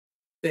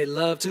They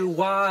love to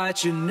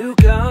watch you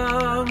nuke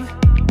 'em.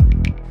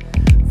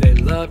 They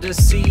love to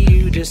see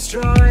you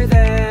destroy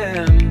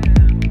them.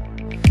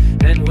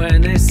 And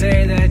when they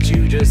say that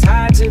you just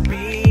had to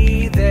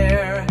be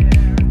there,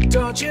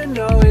 don't you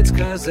know it's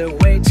 'cause they're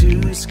way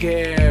too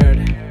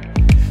scared.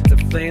 The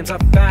flames are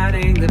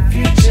fanning the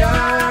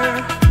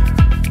future.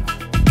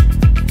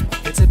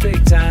 It's a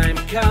big time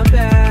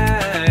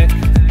comeback.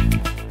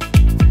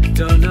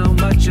 Don't know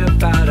much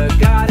about a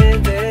god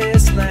in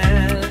this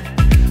land.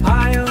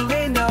 I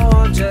only know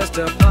I'm just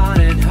a pawn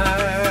in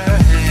her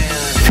hand.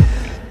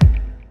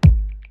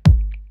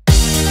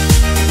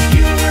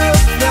 You will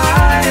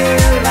fly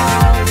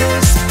along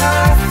this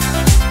path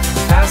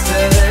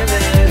faster than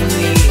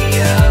any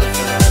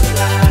other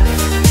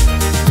life,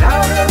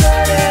 louder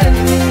than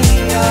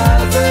any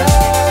other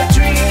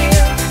dream,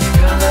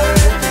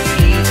 coloring me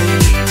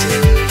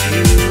till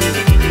you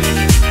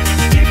breathe,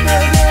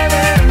 deeper than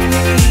any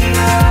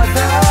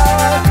other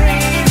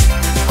dream,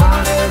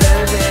 harder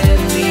than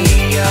any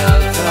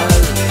other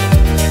live.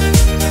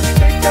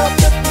 Pick up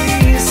the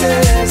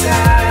pieces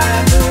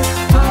and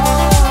move on.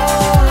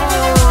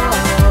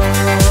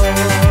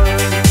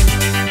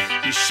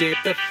 You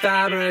shape the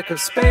fabric of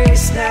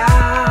space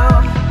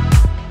now.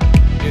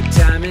 Your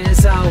time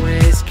is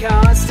always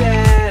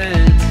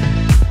constant.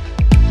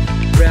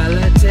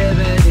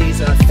 Relativity's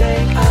a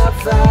thing of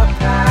the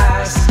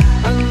past,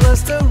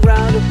 unless the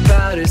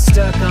roundabout is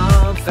stuck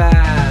on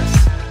fast.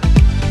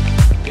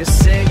 Your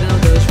signal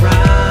goes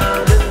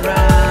round and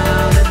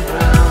round and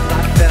round.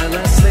 I fell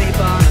asleep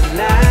on a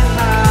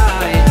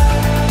landmine.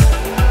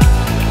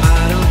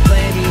 I don't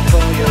blame you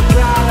for your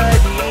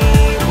gravity.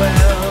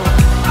 Well,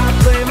 I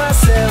blame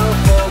myself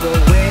for the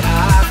way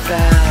I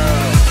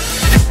fell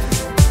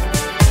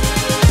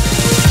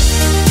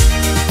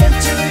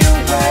into your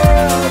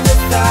world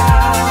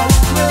without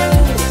clue,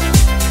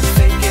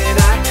 thinking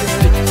I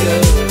could go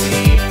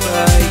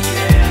deeper,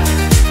 yeah,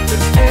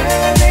 than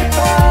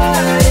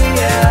anybody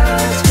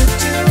else could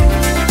do.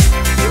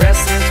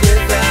 Restless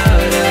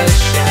without a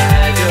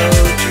shadow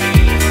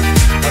dream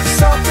of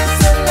something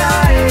that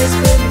lies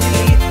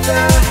beneath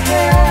the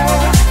hair,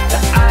 the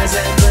eyes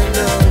and the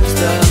nose,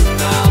 the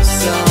mouth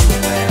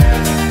somewhere.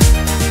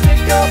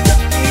 Pick up the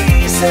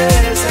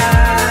pieces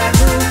and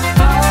move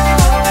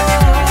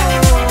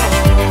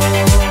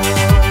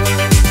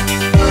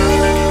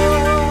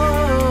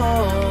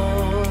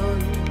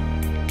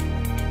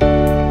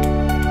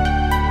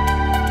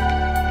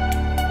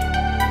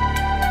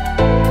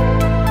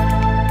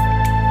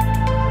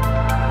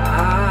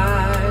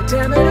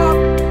damn it up,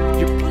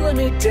 you're pulling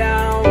me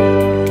down,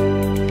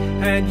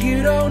 and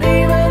you don't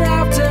even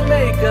have to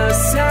make a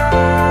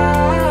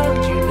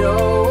sound. You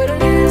know what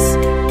it is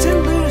to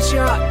lose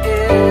your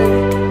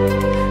head,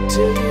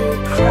 till you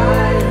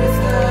cry with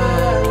the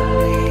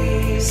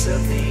release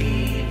of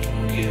the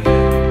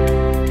forgiven.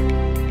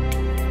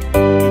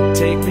 You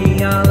take me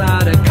all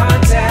out of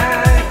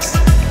context,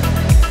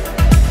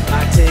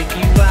 I take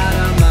you out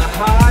of my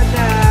heart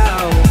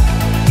now.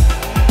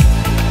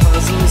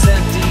 Puzzles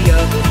empty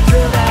of the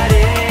thrill that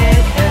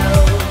it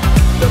held.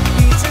 The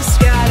pieces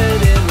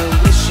scattered in the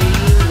wishing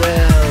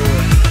well.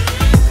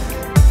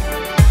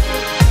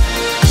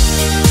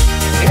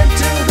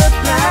 Into the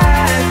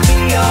black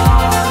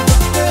beyond the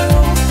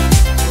blue,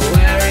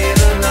 where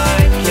even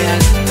light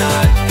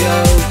cannot go,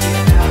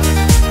 yeah.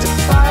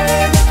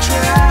 Defying the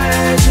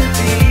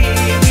tragedy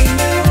we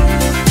knew,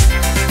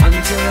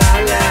 until I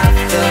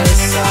laughed the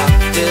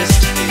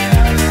softest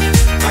fear.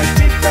 My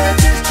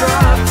defenses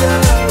dropped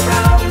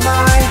around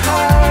my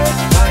heart,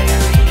 while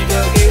your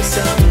ego gave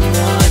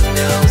someone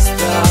else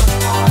the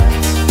part.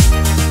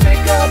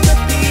 Pick up the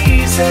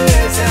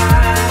pieces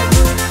and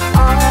move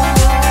on.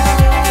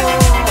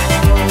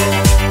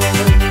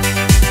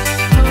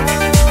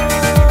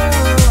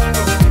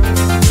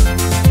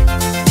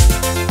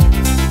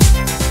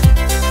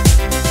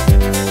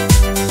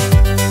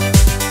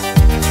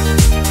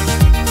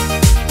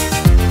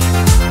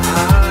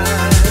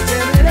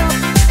 Damn it up,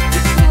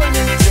 you're pulling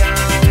it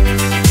down,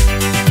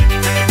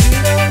 and you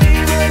don't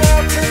even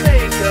have to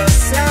make a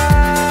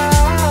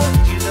sound.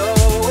 You know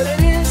what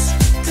it is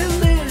to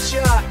lose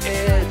your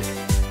head,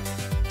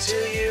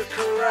 till you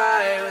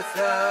cry with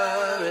the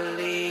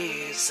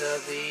release of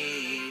the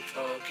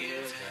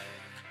forgiven.